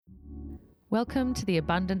Welcome to the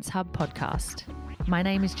Abundance Hub podcast. My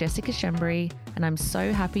name is Jessica Shembry, and I'm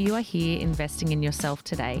so happy you are here investing in yourself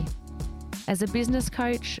today. As a business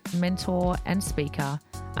coach, mentor, and speaker,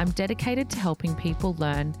 I'm dedicated to helping people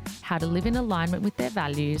learn how to live in alignment with their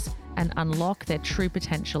values and unlock their true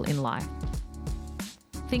potential in life.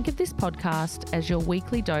 Think of this podcast as your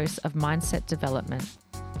weekly dose of mindset development.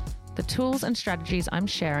 The tools and strategies I'm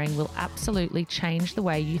sharing will absolutely change the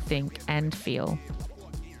way you think and feel.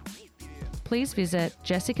 Please visit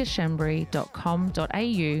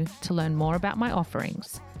jessicashembry.com.au to learn more about my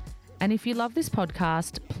offerings. And if you love this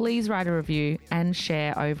podcast, please write a review and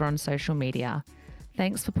share over on social media.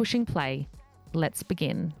 Thanks for pushing play. Let's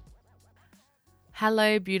begin.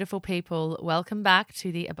 Hello, beautiful people. Welcome back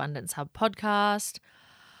to the Abundance Hub podcast.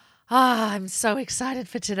 I'm so excited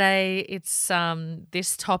for today. It's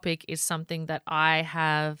this topic is something that I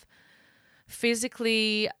have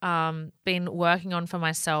physically been working on for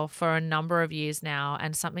myself for a number of years now,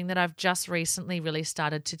 and something that I've just recently really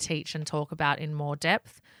started to teach and talk about in more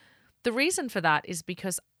depth. The reason for that is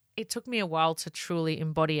because it took me a while to truly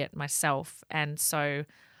embody it myself, and so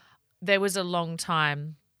there was a long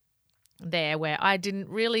time there where I didn't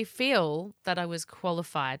really feel that I was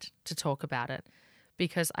qualified to talk about it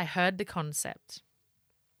because I heard the concept,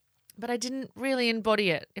 but I didn't really embody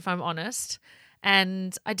it, if I'm honest.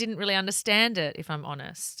 And I didn't really understand it, if I'm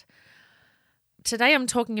honest. Today I'm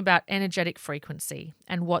talking about energetic frequency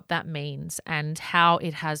and what that means and how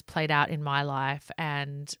it has played out in my life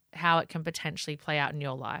and how it can potentially play out in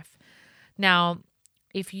your life. Now,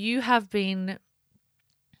 if you have been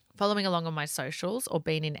following along on my socials or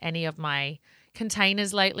been in any of my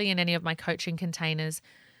containers lately, in any of my coaching containers,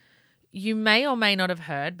 you may or may not have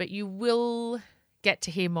heard, but you will get to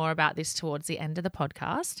hear more about this towards the end of the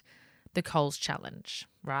podcast. The Coles Challenge,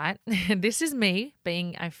 right? This is me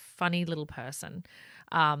being a funny little person.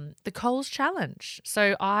 The Coles Challenge.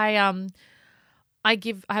 So I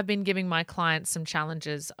have been giving my clients some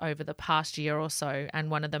challenges over the past year or so,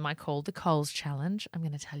 and one of them I called the Coles Challenge. I'm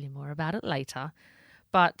going to tell you more about it later.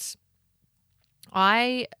 But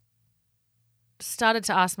I started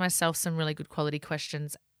to ask myself some really good quality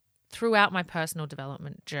questions throughout my personal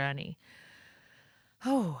development journey.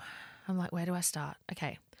 Oh, I'm like, where do I start?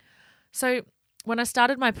 Okay. So when I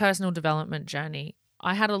started my personal development journey,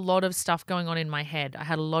 I had a lot of stuff going on in my head. I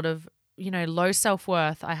had a lot of, low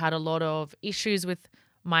self-worth. I had a lot of issues with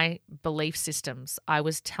my belief systems. I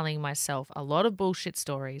was telling myself a lot of bullshit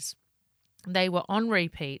stories. They were on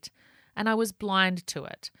repeat and I was blind to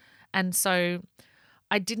it. And so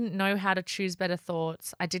I didn't know how to choose better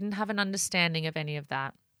thoughts. I didn't have an understanding of any of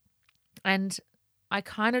that. And I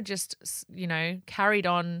kind of just, carried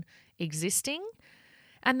on existing.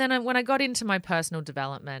 And then when I got into my personal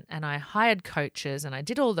development and I hired coaches and I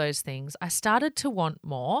did all those things, I started to want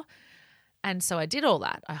more. And so I did all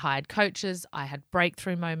that. I hired coaches, I had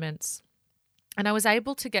breakthrough moments, and I was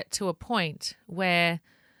able to get to a point where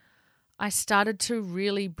I started to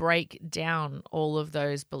really break down all of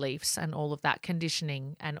those beliefs and all of that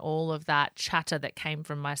conditioning and all of that chatter that came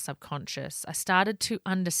from my subconscious. I started to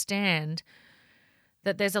understand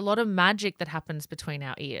that there's a lot of magic that happens between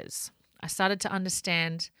our ears. I started to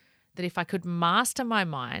understand that if I could master my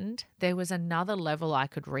mind, there was another level I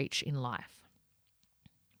could reach in life.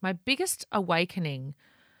 My biggest awakening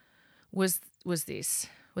was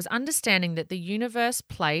understanding that the universe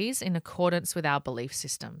plays in accordance with our belief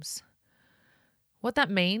systems. What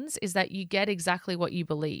that means is that you get exactly what you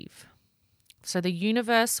believe. So the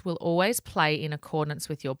universe will always play in accordance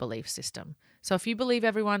with your belief system. So if you believe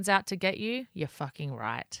everyone's out to get you, you're fucking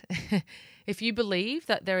right. If you believe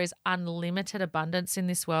that there is unlimited abundance in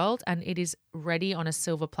this world and it is ready on a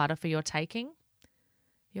silver platter for your taking,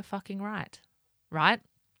 you're fucking right, right?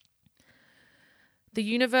 The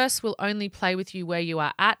universe will only play with you where you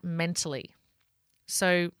are at mentally.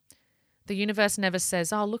 So the universe never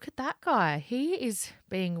says, oh, look at that guy. He is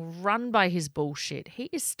being run by his bullshit. He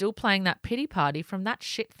is still playing that pity party from that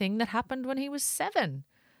shit thing that happened when he was 7.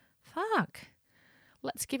 Fuck.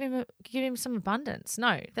 Let's give him some abundance.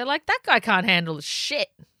 No, they're like, that guy can't handle shit.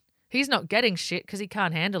 He's not getting shit because he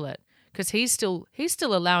can't handle it, because he's still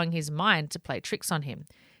allowing his mind to play tricks on him.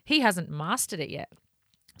 He hasn't mastered it yet.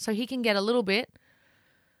 So he can get a little bit,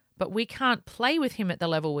 but we can't play with him at the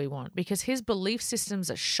level we want because his belief systems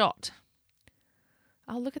are shot.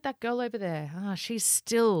 Oh, look at that girl over there. She's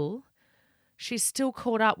still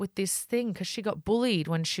caught up with this thing because she got bullied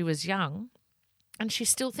when she was young, and she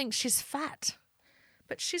still thinks she's fat.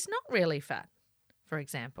 But she's not really fat, for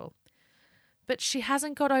example. But she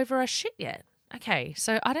hasn't got over her shit yet. Okay,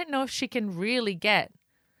 so I don't know if she can really get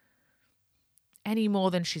any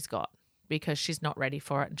more than she's got, because she's not ready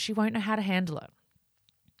for it and she won't know how to handle it.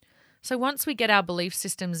 So once we get our belief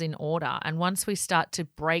systems in order and once we start to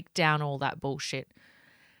break down all that bullshit,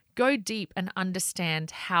 go deep and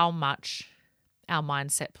understand how much our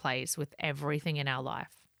mindset plays with everything in our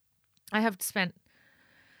life. I have spent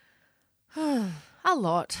a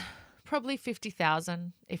lot, probably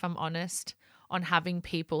 50,000 if I'm honest, on having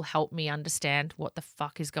people help me understand what the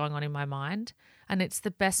fuck is going on in my mind. And it's the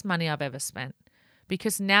best money I've ever spent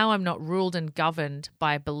because now I'm not ruled and governed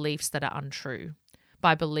by beliefs that are untrue,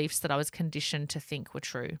 by beliefs that I was conditioned to think were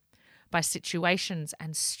true, by situations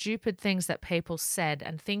and stupid things that people said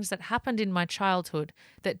and things that happened in my childhood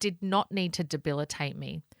that did not need to debilitate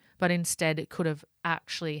me, but instead it could have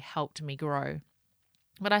actually helped me grow.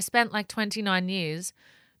 But I spent like 29 years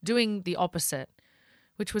doing the opposite,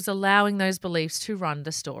 which was allowing those beliefs to run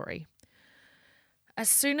the story. As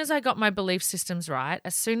soon as I got my belief systems right,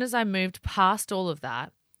 as soon as I moved past all of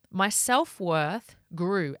that, my self-worth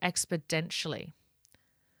grew exponentially.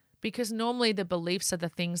 Because normally the beliefs are the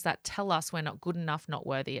things that tell us we're not good enough, not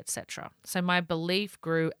worthy, etc. So my belief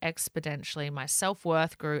grew exponentially. My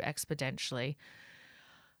self-worth grew exponentially.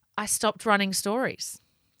 I stopped running stories.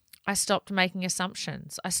 I stopped making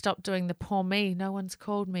assumptions. I stopped doing the poor me. No one's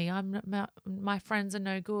called me. My friends are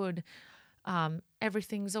no good.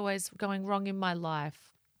 Everything's always going wrong in my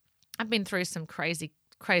life. I've been through some crazy,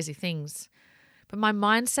 crazy things. But my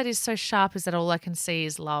mindset is so sharp is that all I can see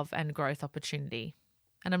is love and growth opportunity.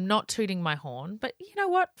 And I'm not tooting my horn, but you know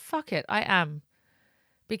what? Fuck it. I am.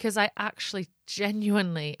 Because I actually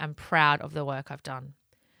genuinely am proud of the work I've done.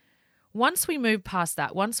 Once we move past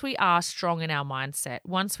that, once we are strong in our mindset,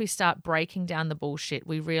 once we start breaking down the bullshit,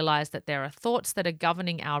 we realize that there are thoughts that are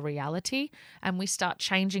governing our reality and we start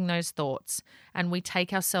changing those thoughts and we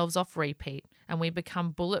take ourselves off repeat and we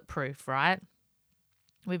become bulletproof, right?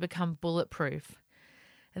 We become bulletproof.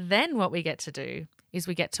 Then what we get to do is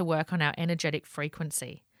we get to work on our energetic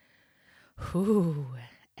frequency. Ooh,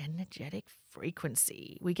 energetic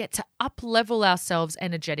frequency. We get to up-level ourselves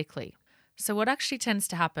energetically. So what actually tends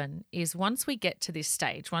to happen is once we get to this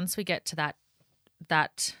stage, once we get to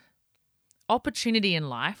that opportunity in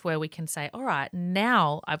life where we can say, all right,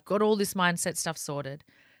 now I've got all this mindset stuff sorted.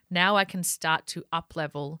 Now I can start to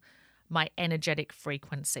up-level my energetic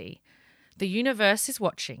frequency. The universe is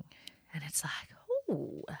watching and it's like,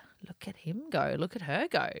 oh, look at him go. Look at her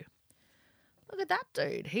go. Look at that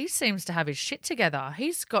dude. He seems to have his shit together.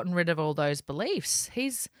 He's gotten rid of all those beliefs.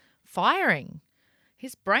 He's firing.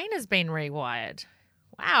 His brain has been rewired.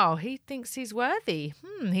 Wow, he thinks he's worthy.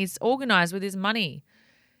 He's organized with his money.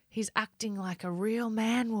 He's acting like a real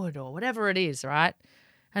man would or whatever it is, right?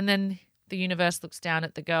 And then the universe looks down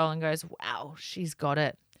at the girl and goes, wow, she's got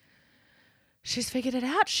it. She's figured it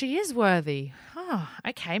out. She is worthy. Oh,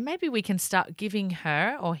 okay, maybe we can start giving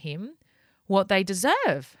her or him what they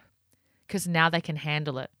deserve because now they can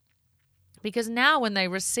handle it. Because now when they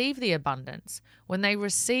receive the abundance, when they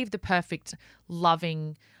receive the perfect,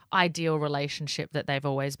 loving, ideal relationship that they've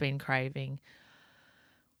always been craving,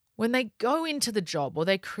 when they go into the job or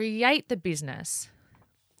they create the business,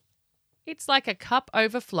 it's like a cup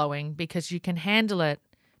overflowing because you can handle it,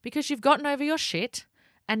 because you've gotten over your shit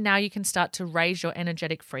and now you can start to raise your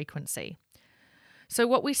energetic frequency. So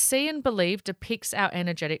what we see and believe depicts our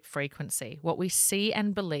energetic frequency. What we see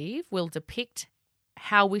and believe will depict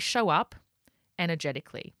how we show up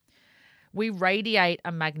energetically. We radiate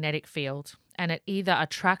a magnetic field and it either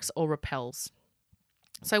attracts or repels.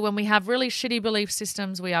 So when we have really shitty belief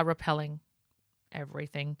systems, we are repelling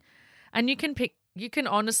everything. And you can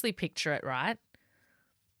honestly picture it, right?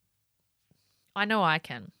 I know I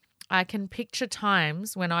can. I can picture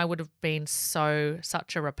times when I would have been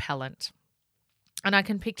such a repellent. And I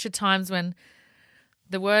can picture times when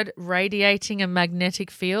the word radiating a magnetic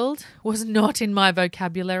field was not in my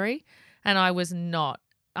vocabulary. And I was not.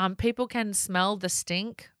 People can smell the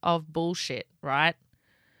stink of bullshit, right?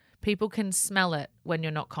 People can smell it when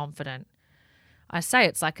you're not confident. I say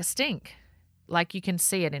it's like a stink, like you can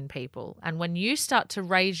see it in people. And when you start to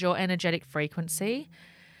raise your energetic frequency,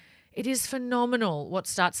 it is phenomenal what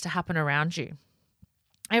starts to happen around you.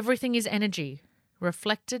 Everything is energy,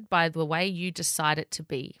 reflected by the way you decide it to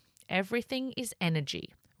be. Everything is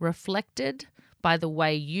energy, reflected by the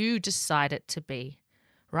way you decide it to be.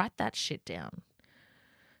 Write that shit down.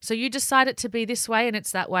 So you decide it to be this way and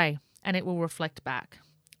it's that way and it will reflect back.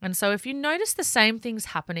 And so if you notice the same things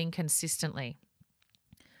happening consistently,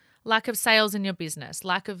 lack of sales in your business,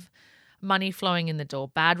 lack of money flowing in the door,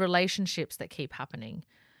 bad relationships that keep happening,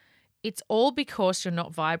 it's all because you're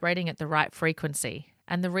not vibrating at the right frequency.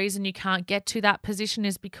 And the reason you can't get to that position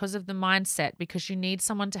is because of the mindset, because you need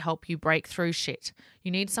someone to help you break through shit.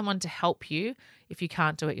 You need someone to help you, if you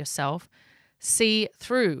can't do it yourself, see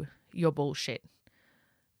through your bullshit.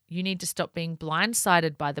 You need to stop being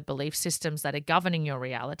blindsided by the belief systems that are governing your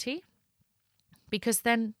reality, because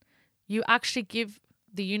then you actually give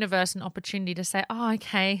the universe an opportunity to say, oh,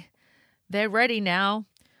 okay, they're ready now.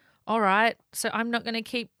 All right, so I'm not going to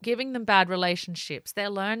keep giving them bad relationships.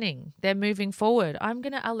 They're learning. They're moving forward. I'm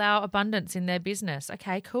going to allow abundance in their business.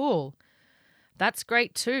 Okay, cool. That's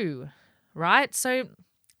great too, right? So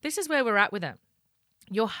this is where we're at with it.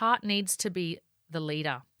 Your heart needs to be the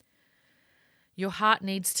leader. Your heart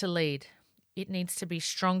needs to lead. It needs to be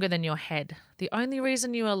stronger than your head. The only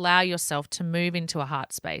reason you allow yourself to move into a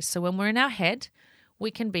heart space. So when we're in our head,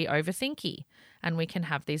 we can be overthinky and we can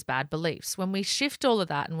have these bad beliefs. When we shift all of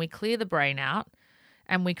that and we clear the brain out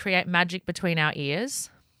and we create magic between our ears,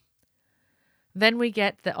 then we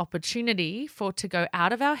get the opportunity to go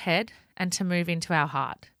out of our head and to move into our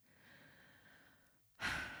heart.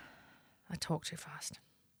 I talk too fast.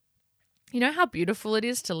 You know how beautiful it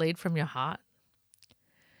is to lead from your heart?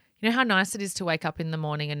 You know how nice it is to wake up in the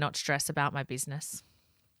morning and not stress about my business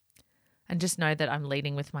and just know that I'm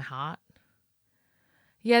leading with my heart?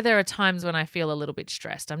 Yeah, there are times when I feel a little bit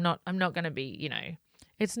stressed. I'm not going to be,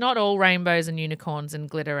 it's not all rainbows and unicorns and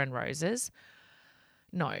glitter and roses.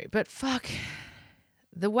 No, but fuck,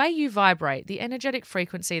 the way you vibrate, the energetic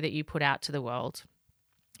frequency that you put out to the world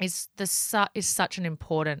is such an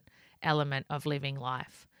important element of living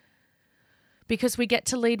life, because we get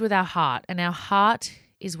to lead with our heart, and our heart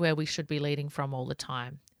is where we should be leading from all the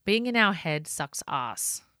time. Being in our head sucks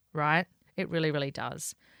ass, right? It really, really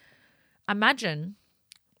does. Imagine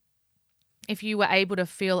if you were able to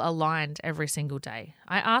feel aligned every single day.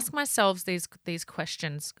 I ask myself these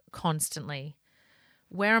questions constantly.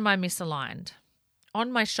 Where am I misaligned?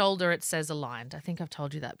 On my shoulder it says aligned. I think I've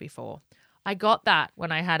told you that before. I got that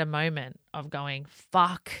when I had a moment of going,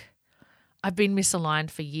 fuck, I've been misaligned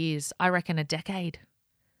for years. I reckon a decade.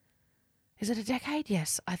 Is it a decade?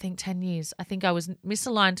 Yes, I think 10 years. I think I was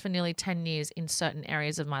misaligned for nearly 10 years in certain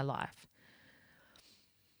areas of my life.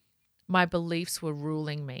 My beliefs were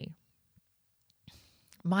ruling me.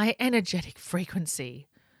 My energetic frequency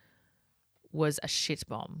was a shit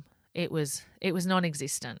bomb. It was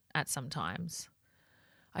non-existent at some times.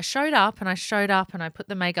 I showed up and I put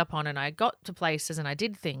the makeup on and I got to places and I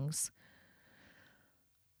did things.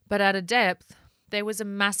 But at a depth, there was a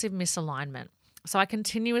massive misalignment. So I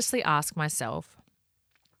continuously ask myself,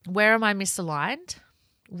 where am I misaligned?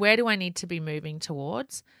 Where do I need to be moving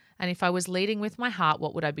towards? And if I was leading with my heart,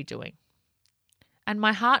 what would I be doing? And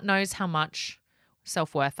my heart knows how much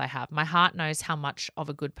self-worth I have. My heart knows how much of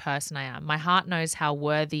a good person I am. My heart knows how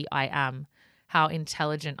worthy I am, how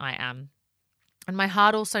intelligent I am. And my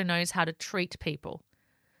heart also knows how to treat people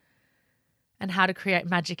and how to create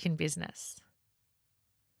magic in business.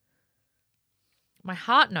 My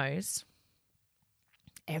heart knows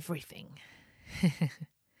everything.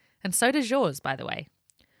 And so does yours, by the way.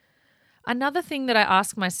 Another thing that I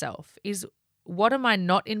ask myself is, what am I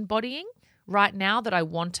not embodying right now that I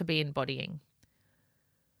want to be embodying?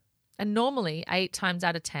 And normally, 8 times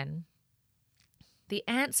out of 10, the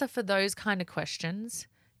answer for those kind of questions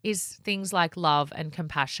is things like love and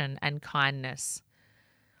compassion and kindness.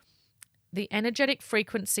 The energetic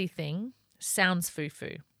frequency thing sounds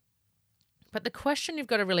foo-foo. But the question you've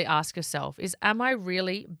got to really ask yourself is, am I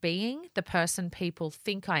really being the person people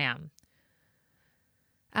think I am?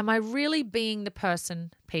 Am I really being the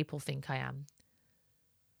person people think I am?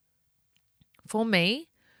 For me,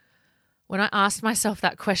 when I asked myself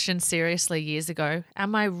that question seriously years ago,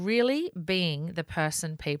 am I really being the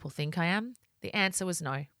person people think I am? The answer was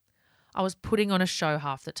no. I was putting on a show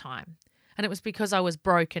half the time. And it was because I was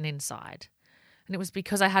broken inside. And it was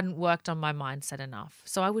because I hadn't worked on my mindset enough.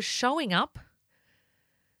 So I was showing up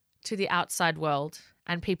to the outside world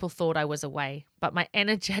and people thought I was away, but my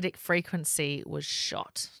energetic frequency was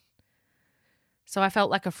shot. So I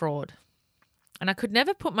felt like a fraud. And I could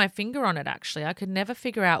never put my finger on it, actually. I could never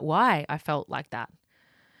figure out why I felt like that.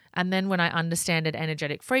 And then when I understood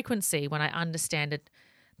energetic frequency, when I understood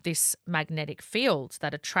this magnetic field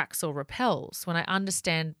that attracts or repels, when I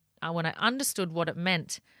understood what it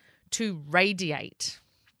meant to radiate,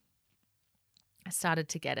 I started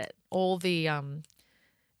to get it.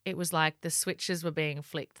 It was like the switches were being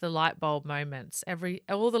flicked, the light bulb moments,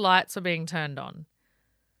 all the lights were being turned on.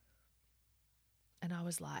 And I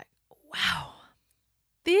was like, wow,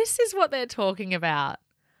 this is what they're talking about.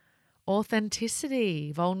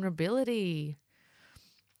 Authenticity, vulnerability,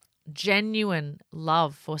 genuine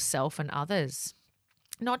love for self and others.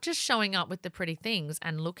 Not just showing up with the pretty things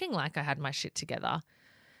and looking like I had my shit together,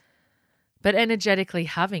 but energetically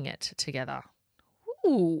having it together.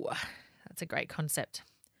 Ooh, that's a great concept.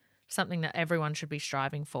 Something that everyone should be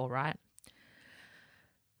striving for, right?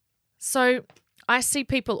 So I see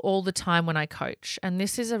people all the time when I coach, and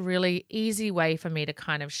this is a really easy way for me to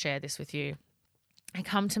kind of share this with you. They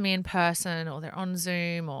come to me in person or they're on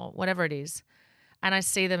Zoom or whatever it is, and I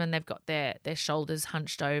see them and they've got their shoulders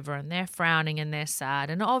hunched over and they're frowning and they're sad.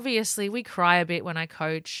 And obviously we cry a bit when I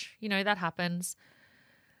coach. You know, that happens.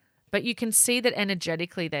 But you can see that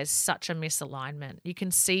energetically there's such a misalignment. You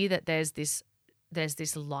can see that there's this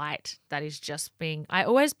light that is just being, I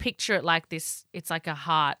always picture it like this. It's like a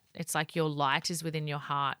heart. It's like your light is within your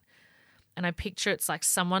heart. And I picture it's like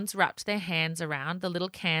someone's wrapped their hands around the little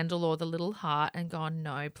candle or the little heart and gone,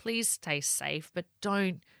 no, please stay safe, but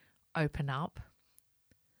don't open up.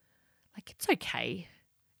 Like, it's okay.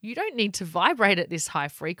 You don't need to vibrate at this high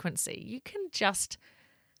frequency. You can just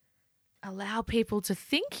allow people to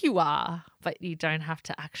think you are, but you don't have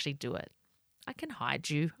to actually do it. I can hide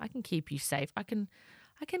you. I can keep you safe. I can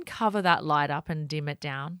cover that light up and dim it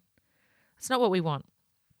down. That's not what we want.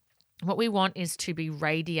 What we want is to be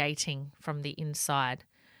radiating from the inside.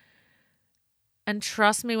 And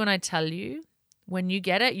trust me when I tell you, when you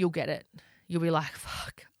get it, you'll get it. You'll be like,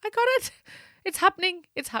 fuck, I got it. It's happening.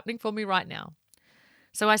 It's happening for me right now.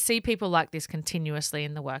 So I see people like this continuously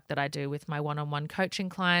in the work that I do with my one-on-one coaching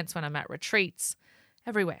clients, when I'm at retreats,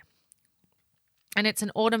 everywhere. And it's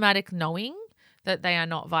an automatic knowing that they are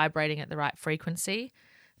not vibrating at the right frequency,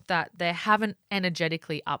 that they haven't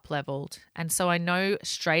energetically up-leveled. And so I know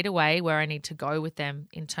straight away where I need to go with them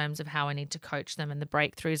in terms of how I need to coach them and the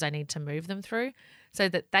breakthroughs I need to move them through so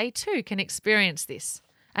that they too can experience this.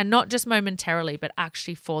 And not just momentarily, but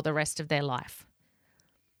actually for the rest of their life.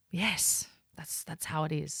 Yes, that's how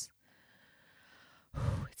it is.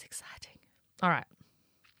 It's exciting. All right.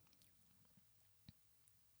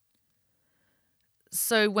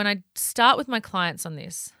 So when I start with my clients on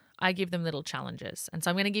this, I give them little challenges. And so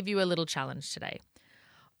I'm going to give you a little challenge today.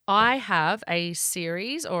 I have a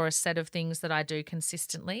series or a set of things that I do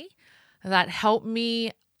consistently that help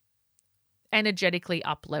me energetically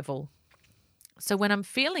up level. So when I'm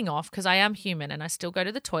feeling off, because I am human and I still go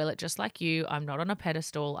to the toilet just like you, I'm not on a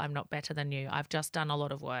pedestal, I'm not better than you, I've just done a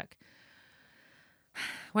lot of work.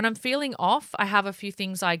 When I'm feeling off, I have a few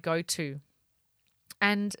things I go to.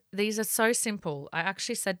 And these are so simple. I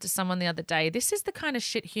actually said to someone the other day, this is the kind of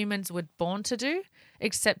shit humans were born to do,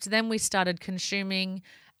 except then we started consuming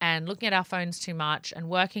and looking at our phones too much and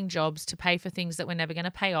working jobs to pay for things that we're never going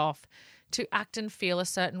to pay off, to act and feel a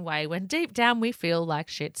certain way when deep down we feel like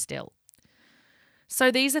shit still. So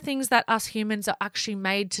these are things that us humans are actually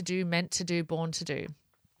made to do, meant to do, born to do.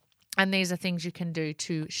 And these are things you can do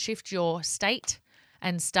to shift your state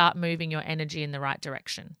and start moving your energy in the right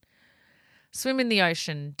direction. Swim in the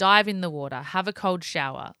ocean, dive in the water, have a cold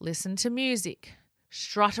shower, listen to music,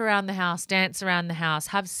 strut around the house, dance around the house,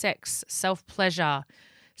 have sex, self-pleasure,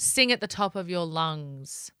 sing at the top of your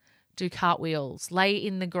lungs, do cartwheels, lay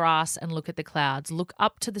in the grass and look at the clouds, look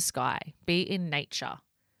up to the sky, be in nature.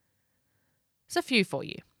 There's a few for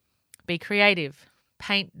you. Be creative,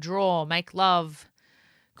 paint, draw, make love,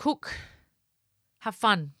 cook, have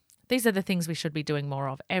fun. These are the things we should be doing more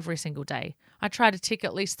of every single day. I try to tick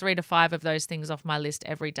at least 3 to 5 of those things off my list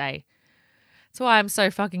every day. That's why I'm so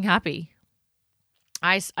fucking happy.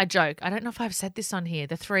 I joke. I don't know if I've said this on here.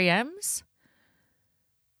 The 3 M's.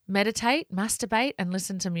 Meditate, masturbate, and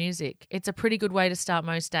listen to music. It's a pretty good way to start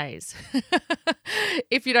most days.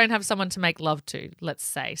 If you don't have someone to make love to, let's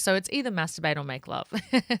say. So it's either masturbate or make love.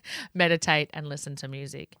 Meditate and listen to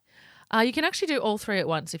music. You can actually do all 3 at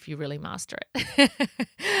once if you really master it.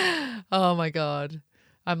 Oh my God.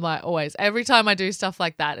 I'm like always, every time I do stuff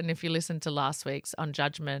like that, and if you listen to last week's on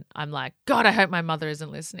judgment, I'm like, God, I hope my mother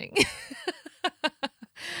isn't listening.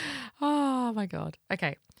 Oh my God.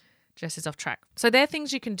 Okay. Jess is off track. So they're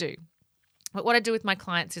things you can do. But what I do with my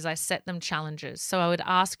clients is I set them challenges. So I would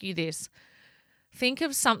ask you this. Think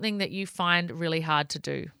of something that you find really hard to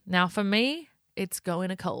do. Now for me, it's going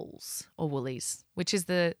to Coles or Woolies, which is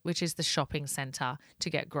the shopping centre to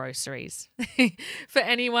get groceries. For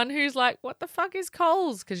anyone who's like, what the fuck is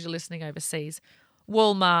Coles? Because you're listening overseas.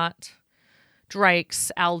 Walmart,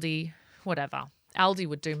 Drake's, Aldi, whatever. Aldi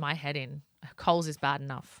would do my head in. Coles is bad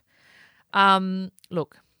enough.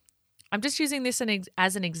 Look, I'm just using this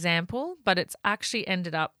as an example, but it's actually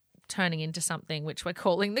ended up turning into something which we're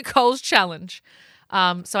calling the Coles Challenge.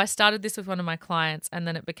 So I started this with one of my clients and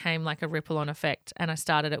then it became like a ripple-on effect, and I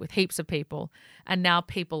started it with heaps of people, and now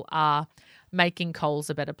people are making Coles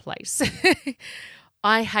a better place.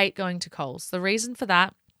 I hate going to Coles. The reason for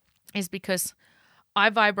that is because I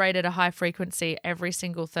vibrate at a high frequency every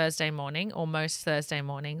single Thursday morning, or most Thursday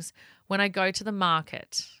mornings, when I go to the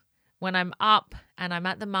market. When I'm up and I'm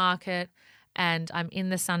at the market and I'm in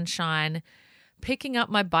the sunshine, picking up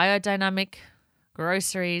my biodynamic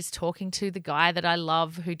groceries, talking to the guy that I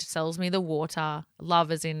love who sells me the water,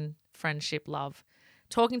 love as in friendship love,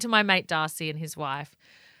 talking to my mate Darcy and his wife,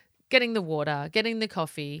 getting the water, getting the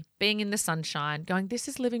coffee, being in the sunshine, going, this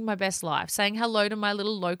is living my best life, saying hello to my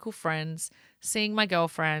little local friends, seeing my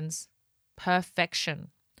girlfriends. Perfection.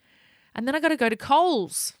 And then I got to go to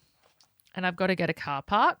Coles and I've got to get a car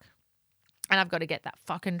park and I've got to get that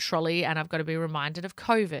fucking trolley and I've got to be reminded of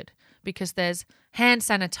COVID because there's hand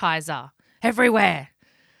sanitizer everywhere.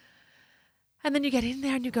 And then you get in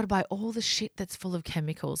there and you've got to buy all the shit that's full of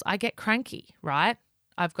chemicals. I get cranky, right?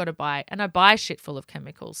 I've got to buy, and I buy shit full of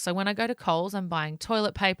chemicals. So when I go to Coles, I'm buying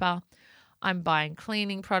toilet paper, I'm buying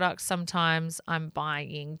cleaning products sometimes, I'm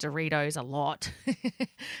buying Doritos a lot,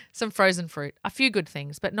 some frozen fruit, a few good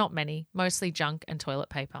things, but not many, mostly junk and toilet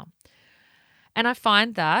paper. And I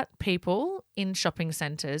find that people in shopping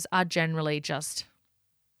centres are generally just,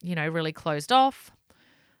 really closed off,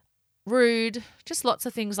 rude, just lots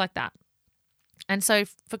of things like that. And so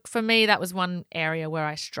for me, that was one area where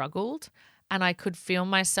I struggled. And I could feel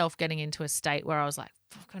myself getting into a state where I was like,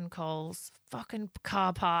 fucking Coles, fucking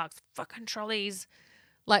car parks, fucking trolleys,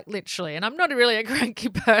 like literally. And I'm not really a cranky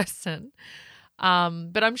person,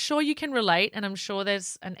 but I'm sure you can relate. And I'm sure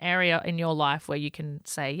there's an area in your life where you can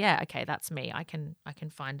say, yeah, okay, that's me. I can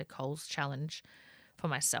find a Coles challenge for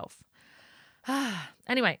myself.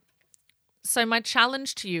 Anyway, so my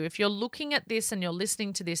challenge to you, if you're looking at this and you're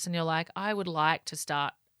listening to this and you're like, I would like to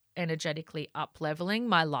start energetically up-leveling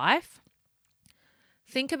my life,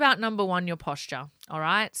 think about number one, your posture, all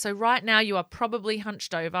right? So right now you are probably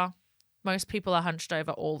hunched over. Most people are hunched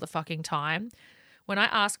over all the fucking time. When I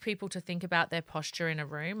ask people to think about their posture in a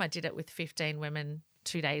room, I did it with 15 women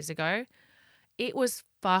 2 days ago. It was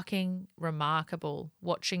fucking remarkable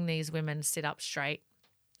watching these women sit up straight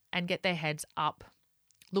and get their heads up,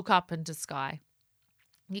 look up into sky.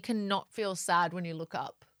 You cannot feel sad when you look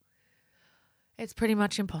up. It's pretty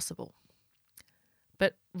much impossible.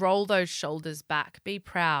 But roll those shoulders back, be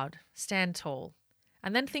proud, stand tall,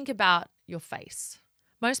 and then think about your face.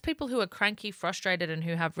 Most people who are cranky, frustrated, and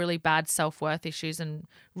who have really bad self-worth issues and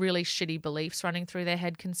really shitty beliefs running through their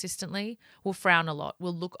head consistently will frown a lot,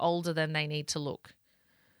 will look older than they need to look,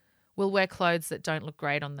 will wear clothes that don't look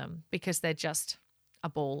great on them because they're just a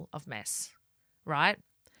ball of mess, right?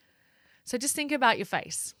 So just think about your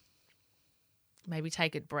face. Maybe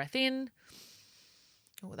take a breath in.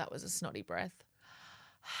 Oh, that was a snotty breath.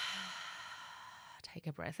 Take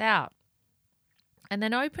a breath out. And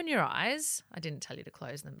then open your eyes. I didn't tell you to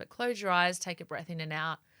close them, but close your eyes, take a breath in and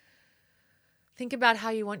out. Think about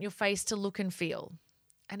how you want your face to look and feel.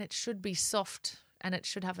 And it should be soft and it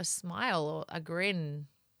should have a smile or a grin.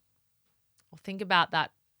 Or think about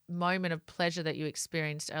that moment of pleasure that you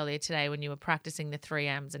experienced earlier today when you were practicing the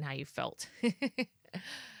 3Ms and how you felt.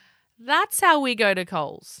 That's how we go to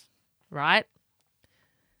Coles, right?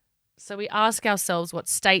 So we ask ourselves what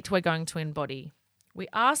state we're going to embody. We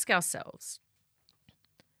ask ourselves,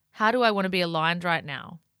 how do I want to be aligned right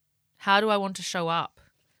now? How do I want to show up?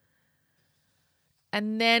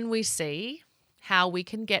 And then we see how we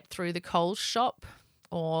can get through the Coles shop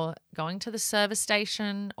or going to the service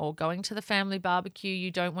station or going to the family barbecue you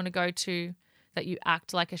don't want to go to that you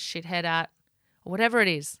act like a shithead at, or whatever it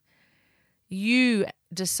is. You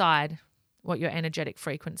decide what your energetic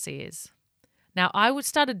frequency is. Now, I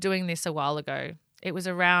started doing this a while ago. It was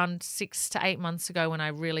around 6 to 8 months ago when I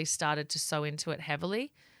really started to sew into it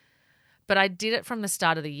heavily. But I did it from the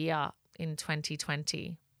start of the year in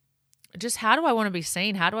 2020. Just how do I want to be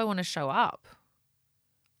seen? How do I want to show up?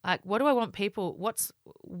 Like, what do I want people,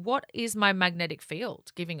 what is my magnetic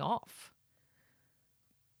field giving off?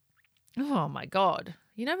 Oh my God.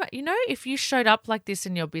 You know, if you showed up like this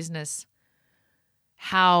in your business,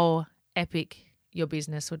 how epic your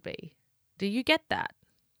business would be. Do you get that?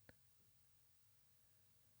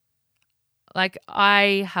 Like,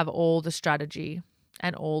 I have all the strategy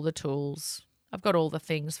and all the tools. I've got all the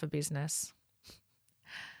things for business.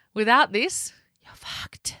 Without this, you're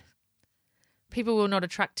fucked. People will not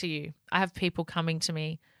attract to you. I have people coming to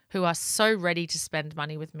me who are so ready to spend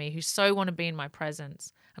money with me, who so want to be in my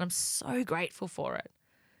presence, and I'm so grateful for it.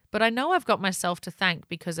 But I know I've got myself to thank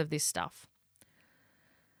because of this stuff.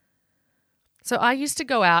 So I used to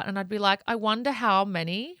go out and I'd be like, I wonder how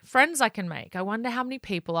many friends I can make. I wonder how many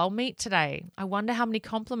people I'll meet today. I wonder how many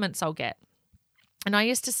compliments I'll get. And I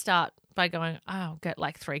used to start by going, I'll get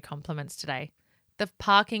like 3 compliments today. the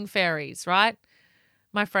parking fairies, right?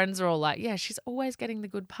 My friends are all like, yeah, she's always getting the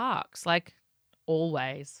good parks, like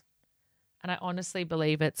always. And I honestly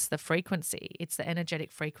believe it's the frequency. It's the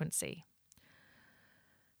energetic frequency.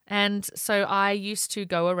 And so I used to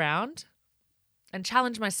go around and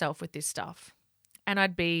challenge myself with this stuff. And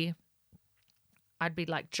I'd be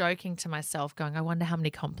like joking to myself going, I wonder how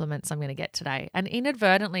many compliments I'm going to get today. And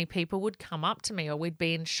inadvertently people would come up to me, or we'd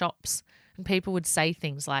be in shops and people would say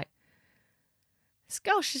things like, this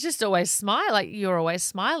girl, she's just always smiling. Like, you're always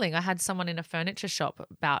smiling. I had someone in a furniture shop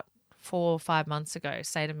about 4 or 5 months ago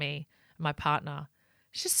say to me, my partner,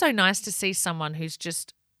 it's just so nice to see someone who's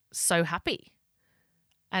just so happy.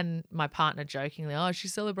 And my partner jokingly, oh, she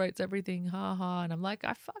celebrates everything, ha ha. And I'm like,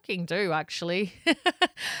 I fucking do actually.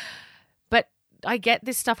 But I get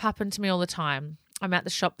this stuff happen to me all the time. I'm at the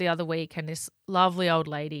shop the other week and this lovely old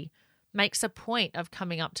lady makes a point of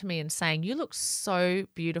coming up to me and saying, you look so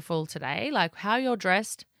beautiful today, like how you're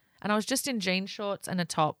dressed. And I was just in jean shorts and a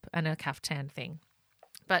top and a caftan thing.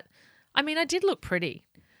 But I mean, I did look pretty.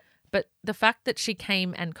 But the fact that she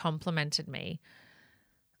came and complimented me,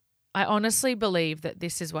 I honestly believe that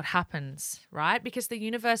this is what happens, right? Because the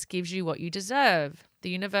universe gives you what you deserve. The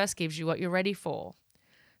universe gives you what you're ready for.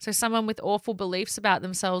 So someone with awful beliefs about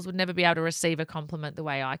themselves would never be able to receive a compliment the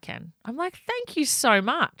way I can. I'm like, thank you so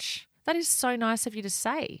much. That is so nice of you to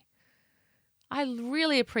say. I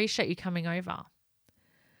really appreciate you coming over.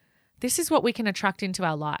 This is what we can attract into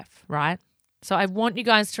our life, right? So I want you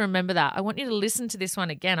guys to remember that. I want you to listen to this one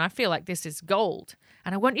again. I feel like this is gold.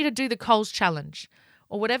 And I want you to do the Coles Challenge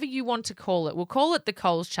or whatever you want to call it. We'll call it the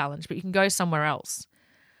Coles Challenge, but you can go somewhere else.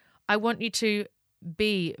 I want you to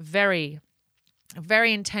be very,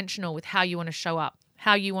 very intentional with how you want to show up,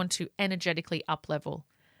 how you want to energetically up-level.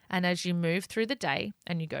 And as you move through the day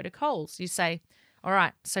and you go to Coles, you say, all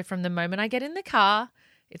right, so from the moment I get in the car,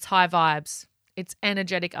 it's high vibes. It's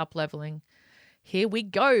energetic up-leveling. Here we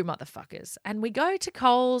go, motherfuckers. And we go to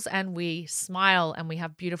Coles and we smile and we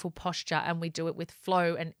have beautiful posture and we do it with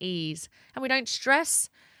flow and ease and we don't stress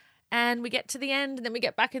and we get to the end and then we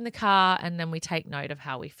get back in the car and then we take note of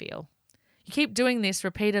how we feel. You keep doing this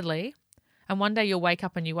repeatedly and one day you'll wake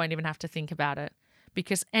up and you won't even have to think about it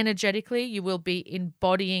because energetically you will be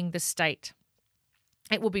embodying the state.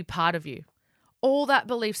 It will be part of you. All that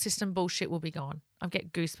belief system bullshit will be gone. I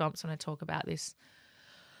get goosebumps when I talk about this.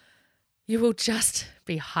 You will just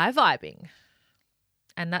be high vibing.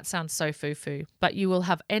 And that sounds so foo-foo, but you will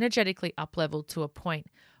have energetically up-leveled to a point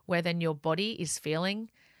where then your body is feeling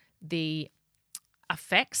the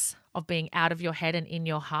effects of being out of your head and in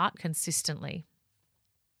your heart consistently.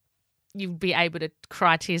 You'll be able to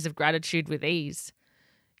cry tears of gratitude with ease.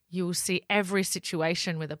 You will see every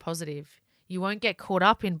situation with a positive. You won't get caught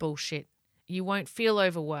up in bullshit. You won't feel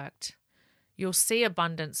overworked. You'll see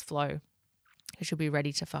abundance flow. You should be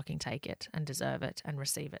ready to fucking take it and deserve it and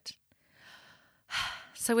receive it.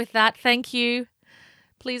 So with that, thank you.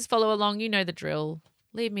 Please follow along. You know the drill.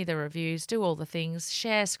 Leave me the reviews. Do all the things.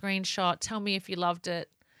 Share, screenshot. Tell me if you loved it.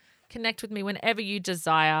 Connect with me whenever you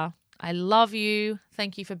desire. I love you.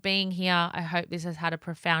 Thank you for being here. I hope this has had a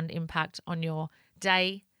profound impact on your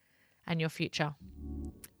day and your future.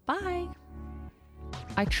 Bye.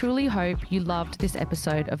 I truly hope you loved this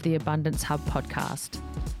episode of the Abundance Hub podcast.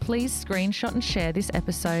 Please screenshot and share this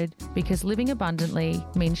episode because living abundantly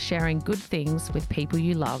means sharing good things with people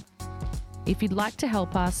you love. If you'd like to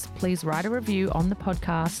help us, please write a review on the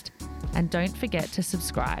podcast and don't forget to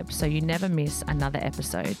subscribe so you never miss another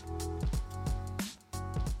episode.